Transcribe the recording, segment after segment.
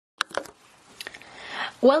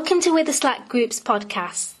Welcome to Witherslack Group's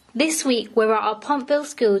podcast. This week we're at our Pontville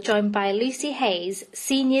school joined by Lucy Hayes,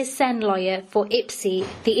 Senior SEN Lawyer for IPSE,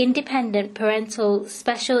 the Independent Parental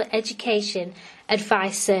Special Education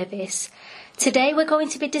Advice Service. Today we're going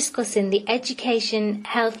to be discussing the Education,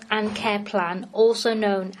 Health and Care Plan, also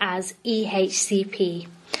known as EHCP.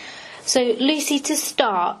 So Lucy, to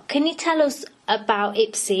start, can you tell us about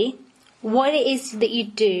IPSE, what it is that you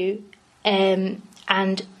do,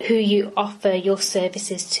 and who you offer your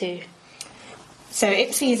services to? So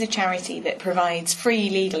IPSE is a charity that provides free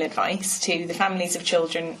legal advice to the families of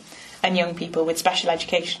children and young people with special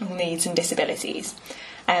educational needs and disabilities.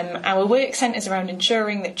 Our work centres around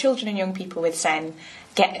ensuring that children and young people with SEN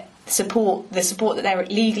get the support that they're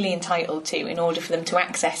legally entitled to in order for them to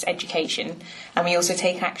access education, and we also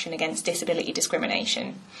take action against disability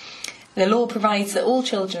discrimination. The law provides that all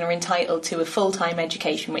children are entitled to a full-time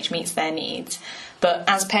education which meets their needs, but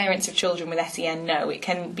as parents of children with SEN know, it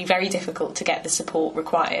can be very difficult to get the support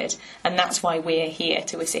required, and that's why we're here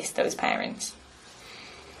to assist those parents.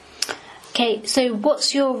 Okay, so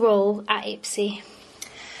what's your role at IPSE?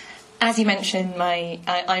 As you mentioned,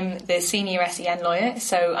 I'm the senior SEN lawyer,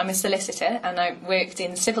 so I'm a solicitor, and I worked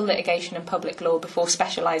in civil litigation and public law before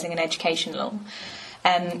specialising in education law.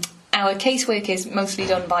 Our casework is mostly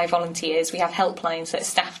done by volunteers. We have helplines that are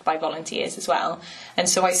staffed by volunteers as well. And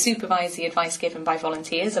so I supervise the advice given by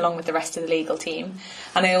volunteers along with the rest of the legal team.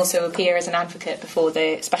 And I also appear as an advocate before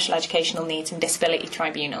the Special Educational Needs and Disability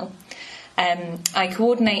Tribunal. I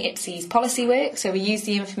coordinate IPSE's policy work, so we use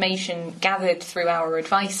the information gathered through our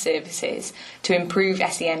advice services to improve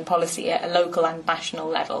SEN policy at a local and national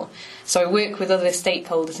level. So I work with other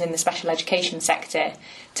stakeholders in the special education sector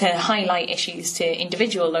to highlight issues to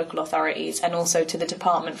individual local authorities and also to the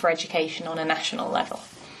Department for Education on a national level.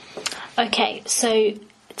 Okay, so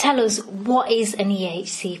tell us, what is an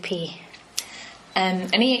EHCP? An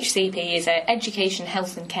EHCP is an Education,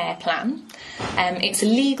 Health and Care Plan. It's a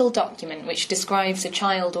legal document which describes a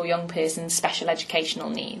child or young person's special educational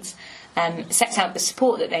needs, sets out the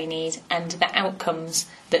support that they need and the outcomes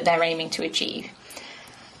that they're aiming to achieve.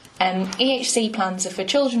 EHC plans are for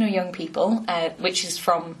children or young people, which is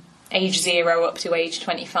from age 0 up to age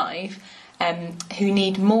 25, who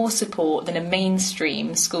need more support than a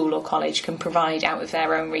mainstream school or college can provide out of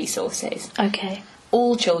their own resources. Okay.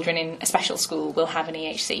 All children in a special school will have an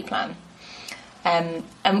EHC plan. And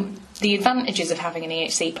the advantages of having an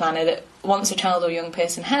EHC plan are that once a child or young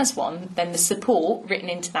person has one, then the support written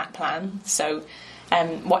into that plan, so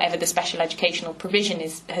whatever the special educational provision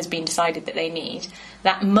has been decided that they need,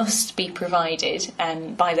 that must be provided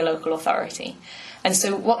by the local authority. And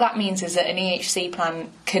so what that means is that an EHC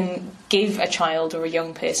plan can give a child or a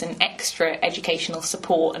young person extra educational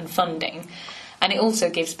support and funding. And it also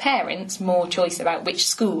gives parents more choice about which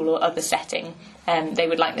school or other setting they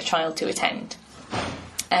would like the child to attend.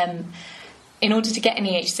 In order to get an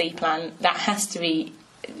EHC plan, there has to be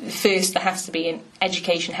an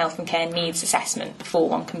education, health and care needs assessment before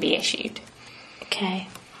one can be issued. Okay.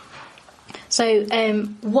 So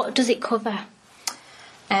what does it cover?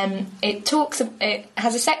 It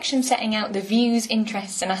has a section setting out the views,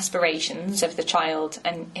 interests and aspirations of the child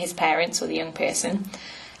and his parents or the young person.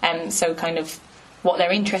 So kind of what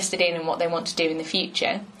they're interested in and what they want to do in the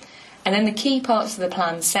future. And then the key parts of the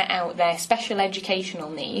plan set out their special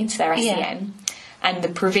educational needs, their SEN, and the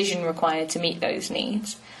provision required to meet those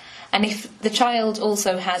needs. And if the child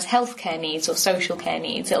also has healthcare needs or social care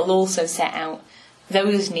needs, it'll also set out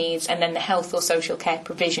those needs and then the health or social care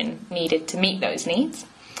provision needed to meet those needs.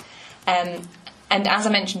 And as I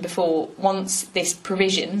mentioned before, once this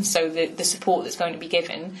provision, so the support that's going to be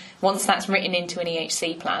given, once that's written into an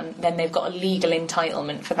EHC plan, then they've got a legal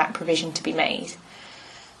entitlement for that provision to be made.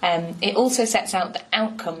 It also sets out the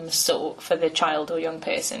outcomes sought for the child or young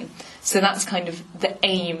person. So that's kind of the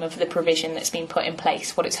aim of the provision that's been put in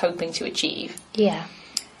place, what it's hoping to achieve. Yeah.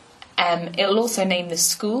 It'll also name the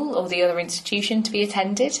school or the other institution to be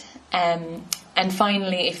attended. And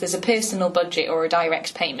finally, if there's a personal budget or a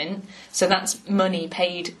direct payment, so that's money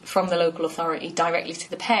paid from the local authority directly to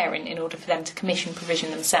the parent in order for them to commission provision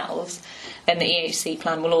themselves, then the EHC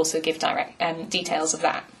plan will also give direct details of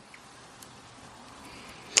that.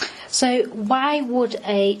 So why would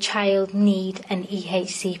a child need an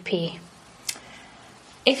EHCP?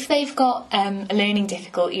 If they've got a learning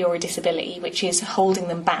difficulty or a disability which is holding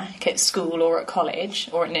them back at school or at college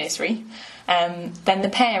or at nursery, then the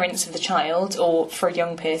parents of the child, or for a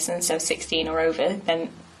young person, so 16 or over, then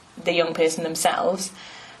the young person themselves,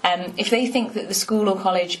 if they think that the school or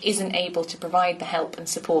college isn't able to provide the help and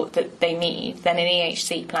support that they need, then an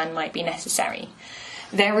EHC plan might be necessary.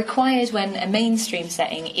 they're required when a mainstream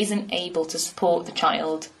setting isn't able to support the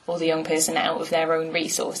child or the young person out of their own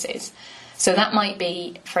resources. So that might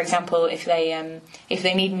be, for example, if they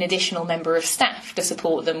need an additional member of staff to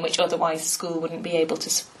support them, which otherwise the school wouldn't be able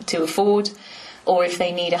to afford, or if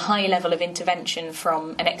they need a high level of intervention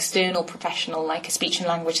from an external professional like a speech and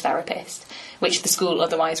language therapist, which the school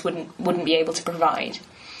otherwise wouldn't be able to provide.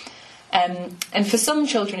 And for some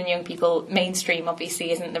children and young people, mainstream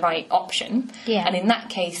obviously isn't the right option. Yeah. And in that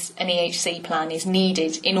case, an EHC plan is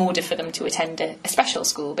needed in order for them to attend a special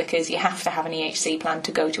school, because you have to have an EHC plan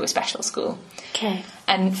to go to a special school. Okay.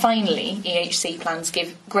 And finally, EHC plans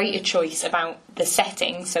give greater choice about the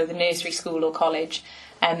setting, so the nursery, school or college,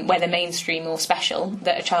 whether mainstream or special,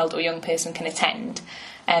 that a child or young person can attend.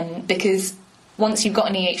 Because once you've got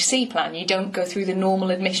an EHC plan, you don't go through the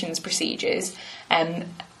normal admissions procedures.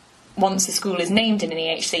 Once the school is named in an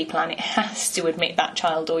EHC plan, it has to admit that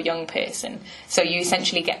child or young person. So you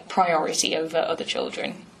essentially get priority over other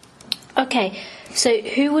children. Okay, so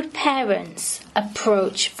who would parents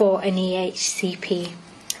approach for an EHCP?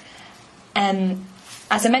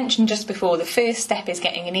 As I mentioned just before, the first step is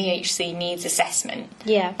getting an EHC needs assessment.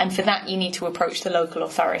 Yeah. And for that, you need to approach the local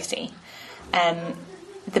authority.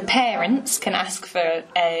 The parents can ask for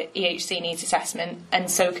a EHC needs assessment, and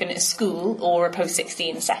so can a school or a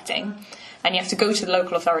post-16 setting. And you have to go to the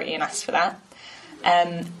local authority and ask for that.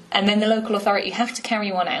 And then the local authority have to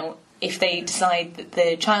carry one out if they decide that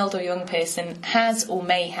the child or young person has or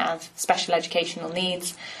may have special educational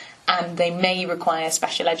needs, and they may require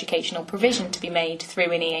special educational provision to be made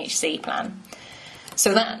through an EHC plan.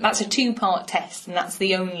 So that's a two-part test, and that's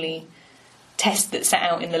the only test that's set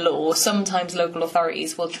out in the law. Sometimes local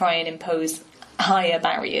authorities will try and impose higher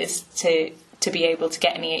barriers to be able to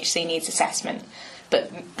get an EHC needs assessment,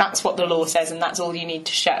 but that's what the law says, and that's all you need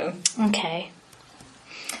to show. Okay.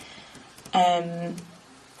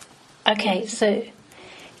 Okay, so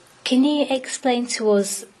can you explain to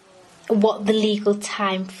us what the legal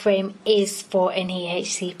time frame is for an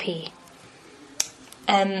EHCP?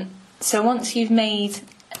 So once you've made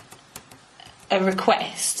a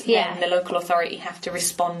request, then the local authority have to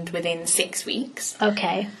respond within 6 weeks.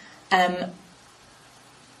 Okay. And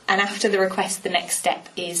after the request, the next step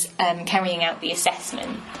is carrying out the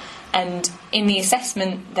assessment. And in the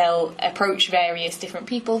assessment, they'll approach various different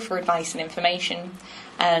people for advice and information.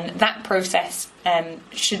 And that process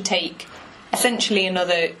should take essentially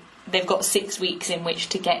they've got 6 weeks in which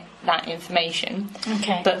to get that information.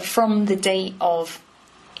 Okay. But from the date of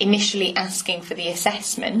initially asking for the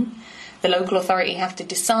assessment, the local authority have to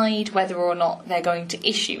decide whether or not they're going to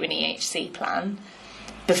issue an EHC plan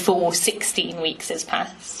before 16 weeks has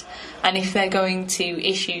passed. And if they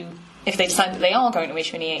decide that they are going to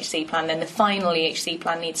issue an EHC plan, then the final EHC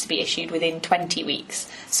plan needs to be issued within 20 weeks.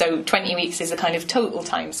 So 20 weeks is a kind of total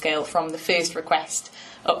timescale from the first request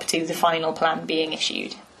up to the final plan being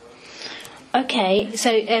issued. Okay,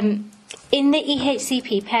 so in the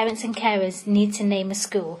EHCP, parents and carers need to name a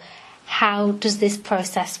school. How does this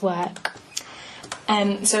process work?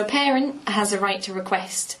 So a parent has a right to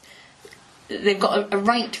request, they've got a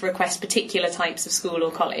right to request particular types of school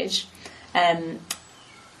or college, and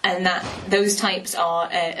that those types are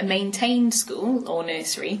a maintained school or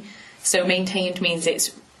nursery. So maintained means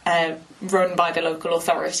it's run by the local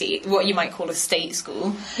authority, what you might call a state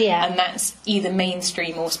school, and that's either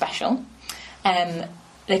mainstream or special.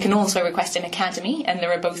 They can also request an academy, and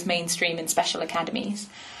there are both mainstream and special academies.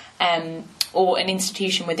 Or an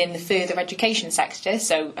institution within the further education sector,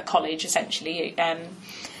 so a college essentially.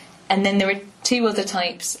 And then there are two other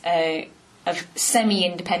types of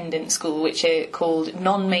semi-independent school, which are called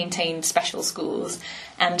non-maintained special schools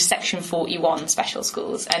and Section 41 special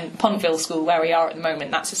schools. And Pontville School, where we are at the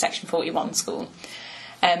moment, that's a Section 41 school.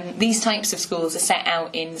 These types of schools are set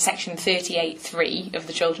out in Section 38(3) of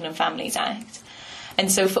the Children and Families Act.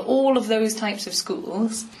 And so for all of those types of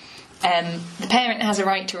schools, the parent has a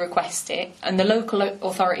right to request it, and the local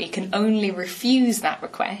authority can only refuse that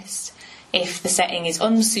request if the setting is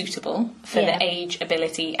unsuitable for the age,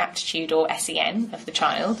 ability, aptitude or SEN of the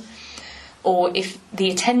child, or if the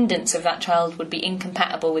attendance of that child would be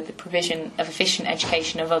incompatible with the provision of efficient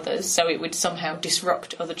education of others, so it would somehow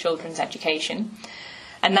disrupt other children's education.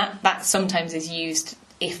 And that sometimes is used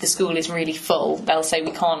if the school is really full. They'll say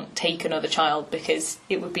we can't take another child because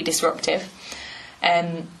it would be disruptive.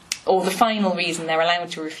 Or the final reason they're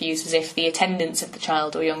allowed to refuse is if the attendance of the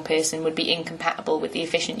child or young person would be incompatible with the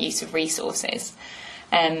efficient use of resources.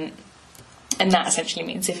 And that essentially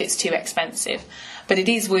means if it's too expensive. But it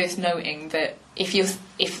is worth noting that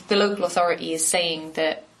if the local authority is saying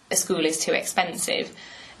that a school is too expensive,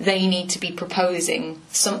 they need to be proposing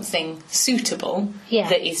something suitable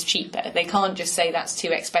that is cheaper. They can't just say that's too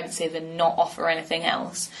expensive and not offer anything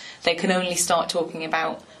else. They can only start talking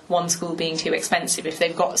about one school being too expensive if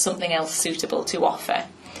they've got something else suitable to offer.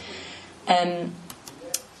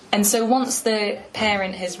 And so once the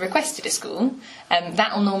parent has requested a school,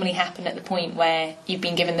 that will normally happen at the point where you've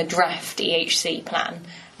been given the draft EHC plan,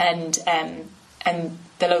 and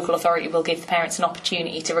the local authority will give the parents an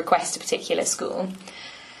opportunity to request a particular school.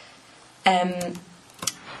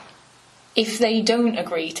 If they don't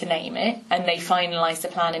agree to name it and they finalise the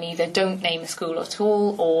plan and either don't name a school at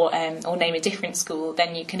all or name a different school,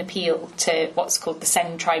 then you can appeal to what's called the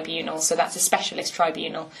SEND Tribunal. So that's a specialist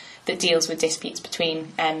tribunal that deals with disputes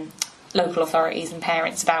between local authorities and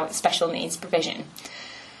parents about special needs provision.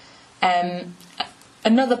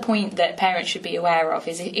 Another point that parents should be aware of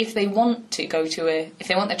is if they want their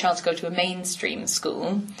child to go to a mainstream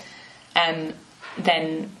school,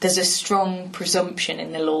 then there's a strong presumption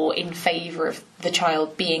in the law in favour of the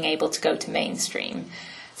child being able to go to mainstream.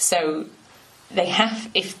 So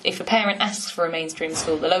if a parent asks for a mainstream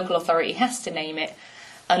school, the local authority has to name it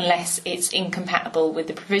unless it's incompatible with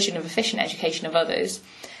the provision of efficient education of others,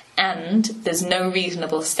 and there's no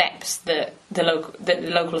reasonable steps that the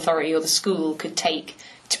local authority or the school could take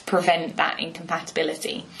to prevent that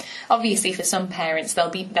incompatibility. Obviously, for some parents, they'll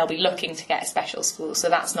be looking to get a special school, so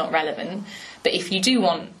that's not relevant. But if you do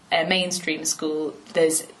want a mainstream school,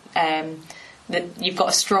 there's you've got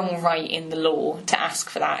a strong right in the law to ask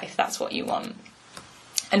for that if that's what you want.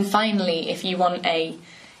 And finally, if you want a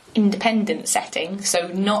independent setting, so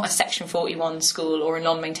not a Section 41 school or a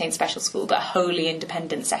non-maintained special school, but a wholly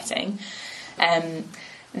independent setting,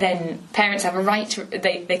 then parents have a right to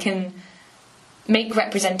they can make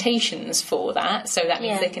representations for that. So that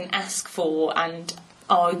means they can ask for and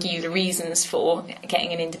argue the reasons for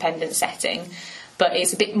getting an independent setting, but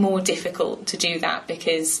it's a bit more difficult to do that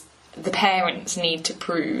because the parents need to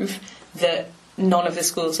prove that none of the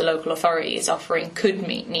schools the local authority is offering could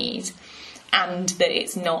meet needs, and that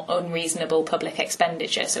it's not unreasonable public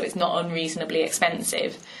expenditure, so it's not unreasonably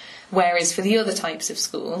expensive. Whereas for the other types of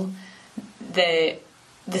school, the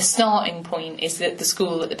starting point is that the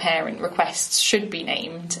school that the parent requests should be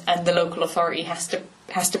named, and the local authority has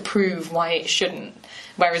to prove why it shouldn't.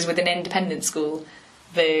 Whereas with an independent school,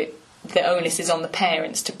 the onus is on the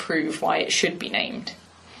parents to prove why it should be named.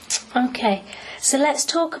 Okay, so let's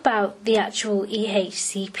talk about the actual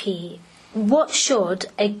EHCP. What should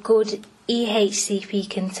a good EHCP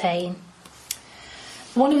contain?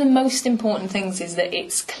 One of the most important things is that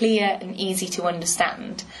it's clear and easy to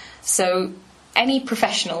understand. So any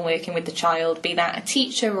professional working with the child, be that a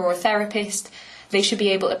teacher or a therapist, they should be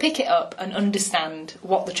able to pick it up and understand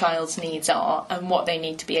what the child's needs are and what they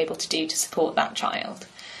need to be able to do to support that child.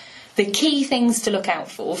 The key things to look out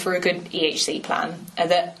for a good EHC plan are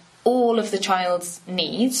that all of the child's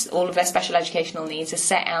needs, all of their special educational needs, are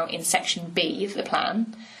set out in Section B of the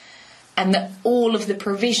plan, and that all of the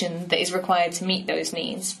provision that is required to meet those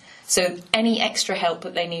needs, so any extra help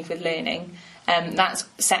that they need with learning, that's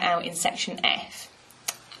set out in Section F.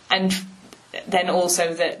 And then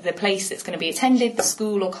also the place that's going to be attended, the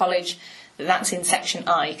school or college, that's in Section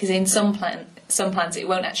I, because in some plans it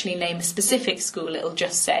won't actually name a specific school, it'll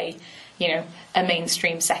just say, a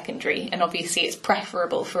mainstream secondary, and obviously it's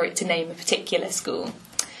preferable for it to name a particular school.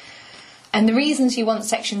 And the reasons you want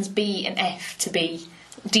Sections B and F to be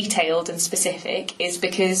detailed and specific is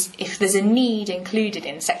because if there's a need included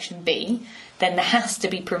in Section B, then there has to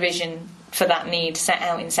be provision for that need set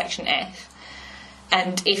out in Section F.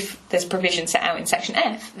 And if there's provision set out in Section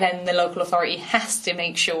F, then the local authority has to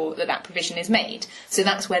make sure that that provision is made. So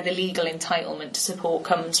that's where the legal entitlement to support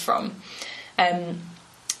comes from.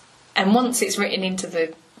 And once it's written into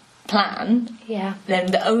the plan,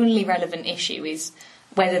 then the only relevant issue is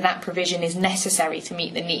whether that provision is necessary to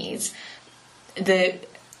meet the needs.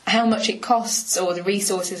 How much it costs or the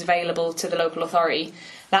resources available to the local authority,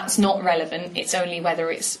 that's not relevant. It's only whether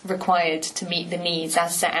it's required to meet the needs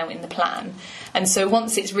as set out in the plan. And so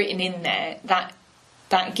once it's written in there, that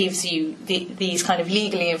gives you these kind of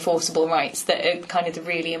legally enforceable rights that are kind of the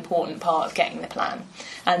really important part of getting the plan.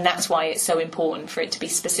 And that's why it's so important for it to be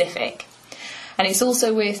specific. And it's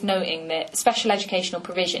also worth noting that special educational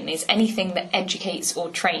provision is anything that educates or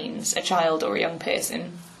trains a child or a young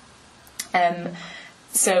person.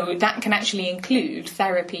 So that can actually include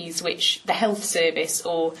therapies which the health service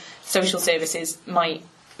or social services might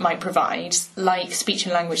provide, like speech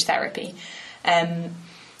and language therapy.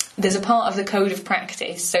 There's a part of the Code of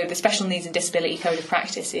Practice, so the Special Needs and Disability Code of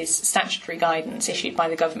Practice is statutory guidance issued by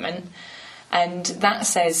the government, and that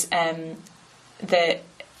says that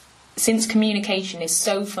since communication is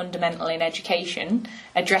so fundamental in education,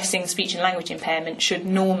 addressing speech and language impairment should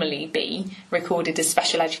normally be recorded as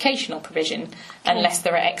special educational provision, unless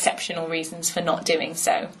there are exceptional reasons for not doing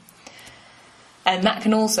so. And that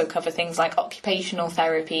can also cover things like occupational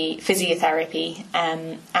therapy, physiotherapy,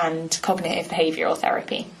 and cognitive behavioural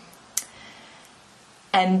therapy.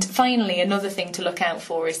 And finally, another thing to look out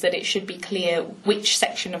for is that it should be clear which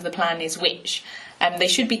section of the plan is which. They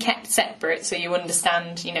should be kept separate so you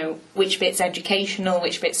understand, which bit's educational,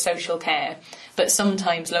 which bit's social care. But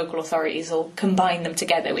sometimes local authorities will combine them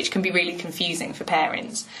together, which can be really confusing for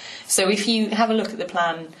parents. So if you have a look at the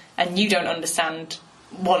plan and you don't understand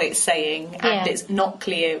what it's saying and it's not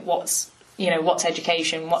clear what's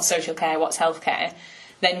education, what's social care, what's healthcare,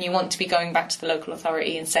 then you want to be going back to the local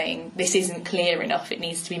authority and saying, this isn't clear enough, it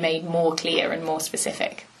needs to be made more clear and more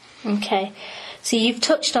specific. Okay, so you've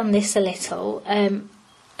touched on this a little.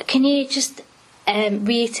 Can you just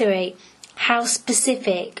reiterate how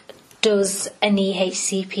specific does an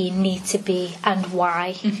EHCP need to be and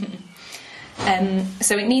why?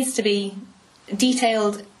 So it needs to be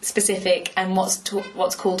detailed, specific, and what's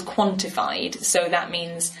called quantified. So that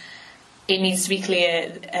means it needs to be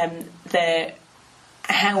clear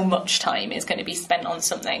how much time is going to be spent on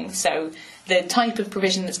something. So the type of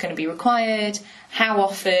provision that's going to be required, how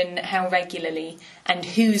often, how regularly, and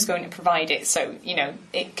who's going to provide it. So,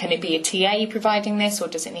 can it be a TA providing this, or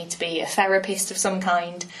does it need to be a therapist of some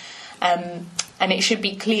kind? And it should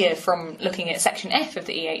be clear from looking at Section F of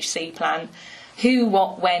the EHC plan who,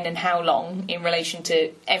 what, when and how long in relation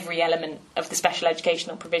to every element of the special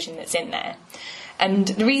educational provision that's in there. And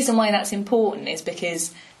the reason why that's important is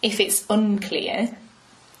because if it's unclear,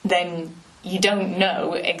 then you don't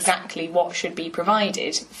know exactly what should be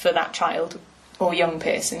provided for that child or young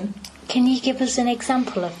person. Can you give us an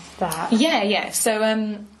example of that? Yeah.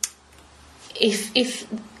 So if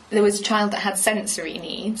there was a child that had sensory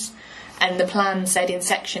needs and the plan said in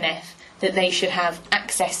Section F that they should have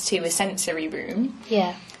access to a sensory room,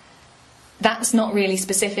 that's not really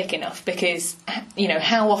specific enough because,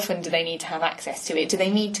 how often do they need to have access to it? Do they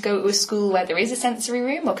need to go to a school where there is a sensory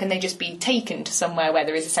room, or can they just be taken to somewhere where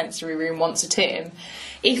there is a sensory room once a term?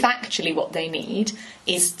 If actually what they need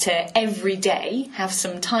is to every day have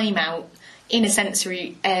some time out in a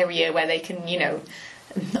sensory area where they can,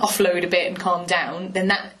 offload a bit and calm down,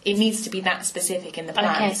 then it needs to be that specific in the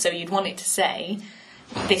plan. Okay. So you'd want it to say,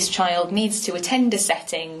 this child needs to attend a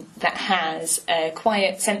setting that has a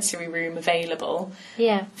quiet sensory room available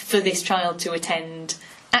for this child to attend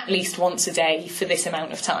at least once a day for this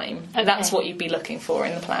amount of time. Okay. That's what you'd be looking for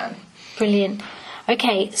in the plan. Brilliant.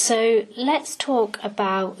 Okay, so let's talk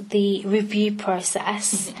about the review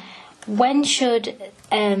process. Mm-hmm. When should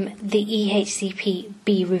the EHCP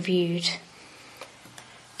be reviewed?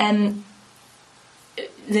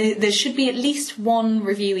 There should be at least one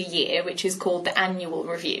review a year, which is called the annual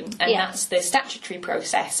review, and that's the statutory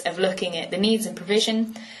process of looking at the needs and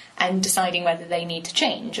provision and deciding whether they need to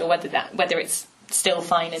change or whether it's still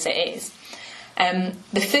fine as it is.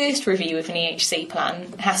 The first review of an EHC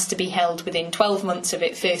plan has to be held within 12 months of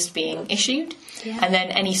it first being issued, and then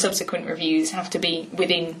any subsequent reviews have to be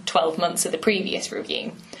within 12 months of the previous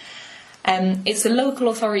review. It's the local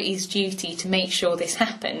authority's duty to make sure this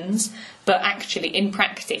happens, but actually, in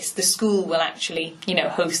practice, the school will actually,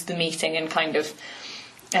 host the meeting and kind of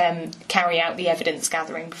carry out the evidence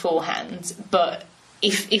gathering beforehand. But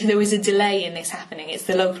if there was a delay in this happening, it's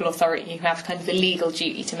the local authority who have kind of the legal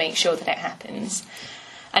duty to make sure that it happens.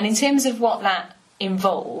 And in terms of what that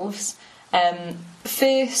involves,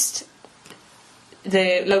 first,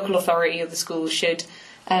 the local authority or the school should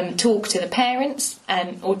talk to the parents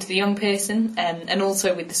or to the young person, and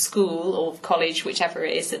also with the school or college, whichever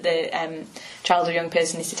it is that the child or young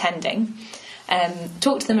person is attending.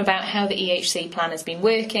 Talk to them about how the EHC plan has been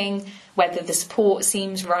working, whether the support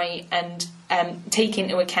seems right, and take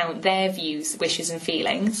into account their views, wishes and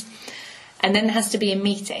feelings. And then there has to be a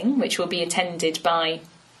meeting which will be attended by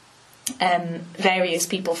various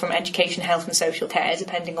people from education, health and social care,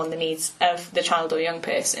 depending on the needs of the child or young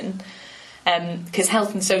person. Because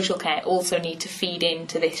health and social care also need to feed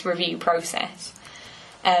into this review process.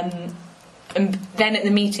 And then at the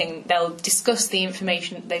meeting, they'll discuss the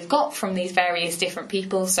information that they've got from these various different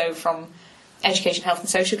people, so from education, health and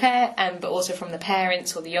social care, but also from the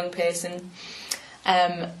parents or the young person.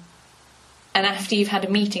 And after you've had a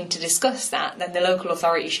meeting to discuss that, then the local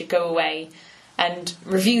authority should go away and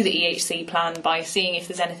review the EHC plan by seeing if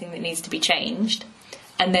there's anything that needs to be changed.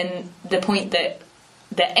 And then the point that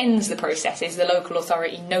ends the process is the local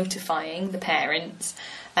authority notifying the parents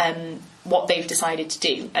what they've decided to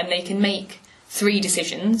do. And they can make 3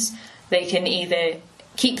 decisions. They can either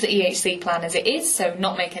keep the EHC plan as it is, so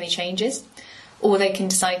not make any changes, or they can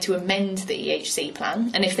decide to amend the EHC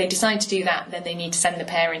plan. And if they decide to do that, then they need to send the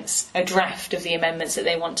parents a draft of the amendments that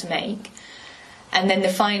they want to make. And then the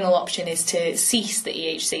final option is to cease the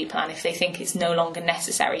EHC plan if they think it's no longer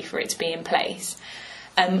necessary for it to be in place.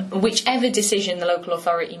 Whichever decision the local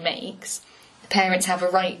authority makes, parents have a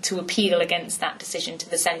right to appeal against that decision to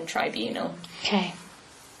the SEND tribunal. Okay.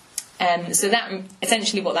 So that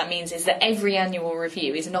essentially what that means is that every annual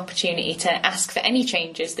review is an opportunity to ask for any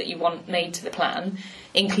changes that you want made to the plan,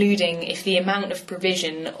 including if the amount of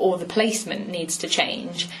provision or the placement needs to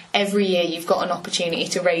change. Every year you've got an opportunity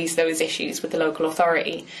to raise those issues with the local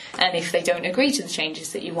authority, and if they don't agree to the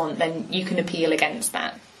changes that you want, then you can appeal against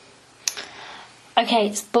that.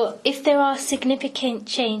 Okay, but if there are significant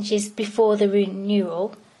changes before the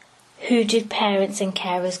renewal, who do parents and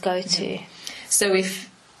carers go to? So if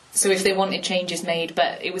they wanted changes made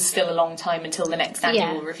but it was still a long time until the next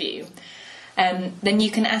annual review, then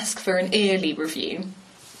you can ask for an early review.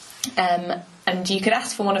 And you could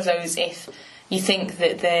ask for one of those if you think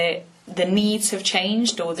that the needs have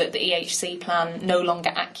changed, or that the EHC plan no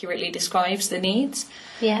longer accurately describes the needs,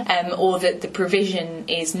 or that the provision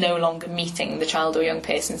is no longer meeting the child or young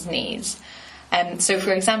person's needs. So,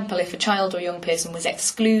 for example, if a child or young person was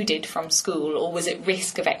excluded from school or was at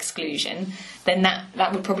risk of exclusion, then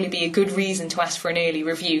that would probably be a good reason to ask for an early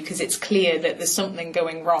review, because it's clear that there's something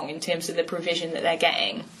going wrong in terms of the provision that they're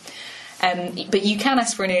getting. But you can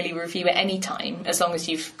ask for an early review at any time, as long as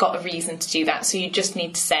you've got a reason to do that. So you just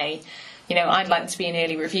need to say, I'd like to be an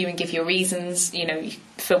early review, and give your reasons,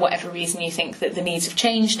 for whatever reason you think that the needs have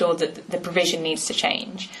changed or that the provision needs to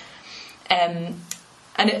change.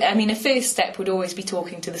 And a first step would always be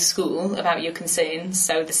talking to the school about your concerns,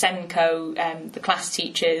 so the SENCO, the class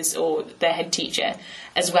teachers or their head teacher,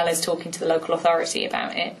 as well as talking to the local authority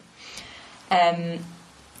about it.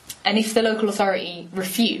 And if the local authority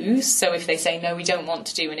refuse, so if they say, no, we don't want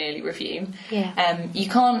to do an early review, you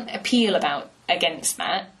can't appeal against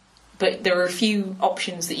that, but there are a few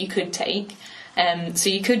options that you could take. So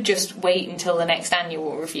you could just wait until the next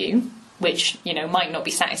annual review, which, might not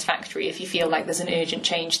be satisfactory if you feel like there's an urgent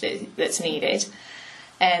change that's needed.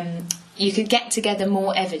 You could get together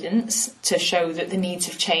more evidence to show that the needs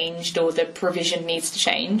have changed or the provision needs to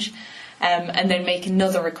change, and then make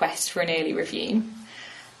another request for an early review.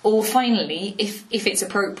 Or finally, if it's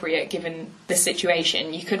appropriate given the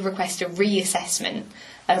situation, you could request a reassessment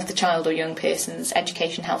of the child or young person's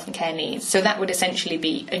education, health and care needs. So that would essentially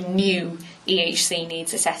be a new EHC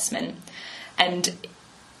needs assessment. And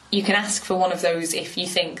you can ask for one of those if you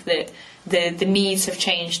think that the needs have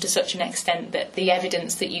changed to such an extent that the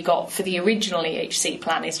evidence that you got for the original EHC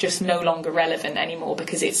plan is just no longer relevant anymore,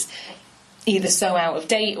 because it's either so out of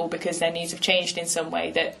date or because their needs have changed in some way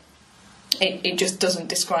that it just doesn't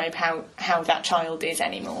describe how that child is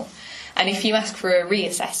anymore. And if you ask for a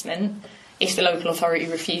reassessment, if the local authority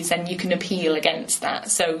refuses, then you can appeal against that.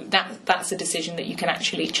 So that's a decision that you can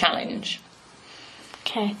actually challenge.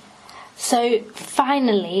 Okay. So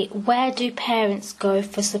finally, where do parents go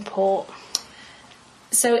for support?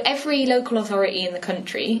 So every local authority in the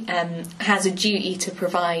country has a duty to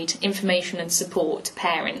provide information and support to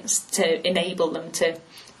parents to enable them to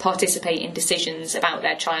participate in decisions about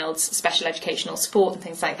their child's special educational support and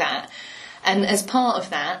things like that. And as part of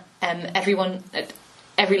that, every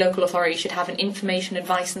local authority should have an information,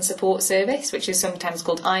 advice and support service, which is sometimes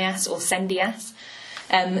called IAS or SENDIAS.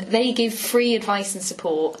 They give free advice and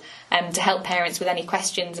support to help parents with any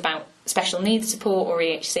questions about special needs support or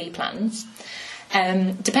EHC plans.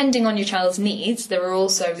 Depending on your child's needs, there are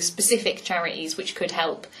also specific charities which could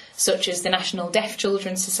help, such as the National Deaf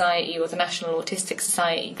Children's Society or the National Autistic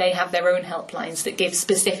Society. They have their own helplines that give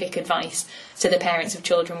specific advice to the parents of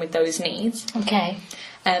children with those needs. Okay.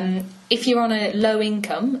 If you're on a low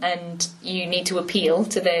income and you need to appeal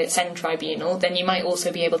to the SEND tribunal, then you might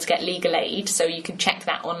also be able to get legal aid, so you can check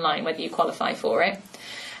that online whether you qualify for it.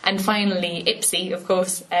 And finally, IPSI, of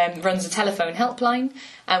course, runs a telephone helpline,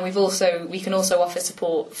 and we can also offer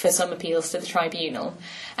support for some appeals to the tribunal.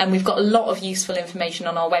 And we've got a lot of useful information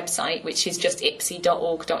on our website, which is just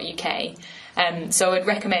ipsi.org.uk. So I'd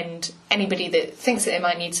recommend anybody that thinks that they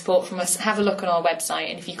might need support from us, have a look on our website,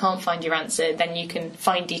 and if you can't find your answer, then you can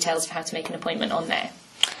find details of how to make an appointment on there.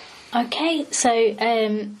 Okay, so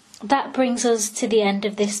that brings us to the end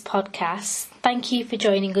of this podcast. Thank you for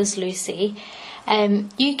joining us, Lucy.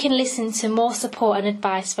 You can listen to more support and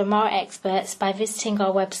advice from our experts by visiting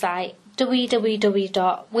our website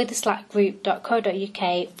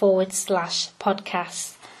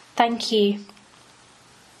www.witherslackgroup.co.uk/podcast. Thank you.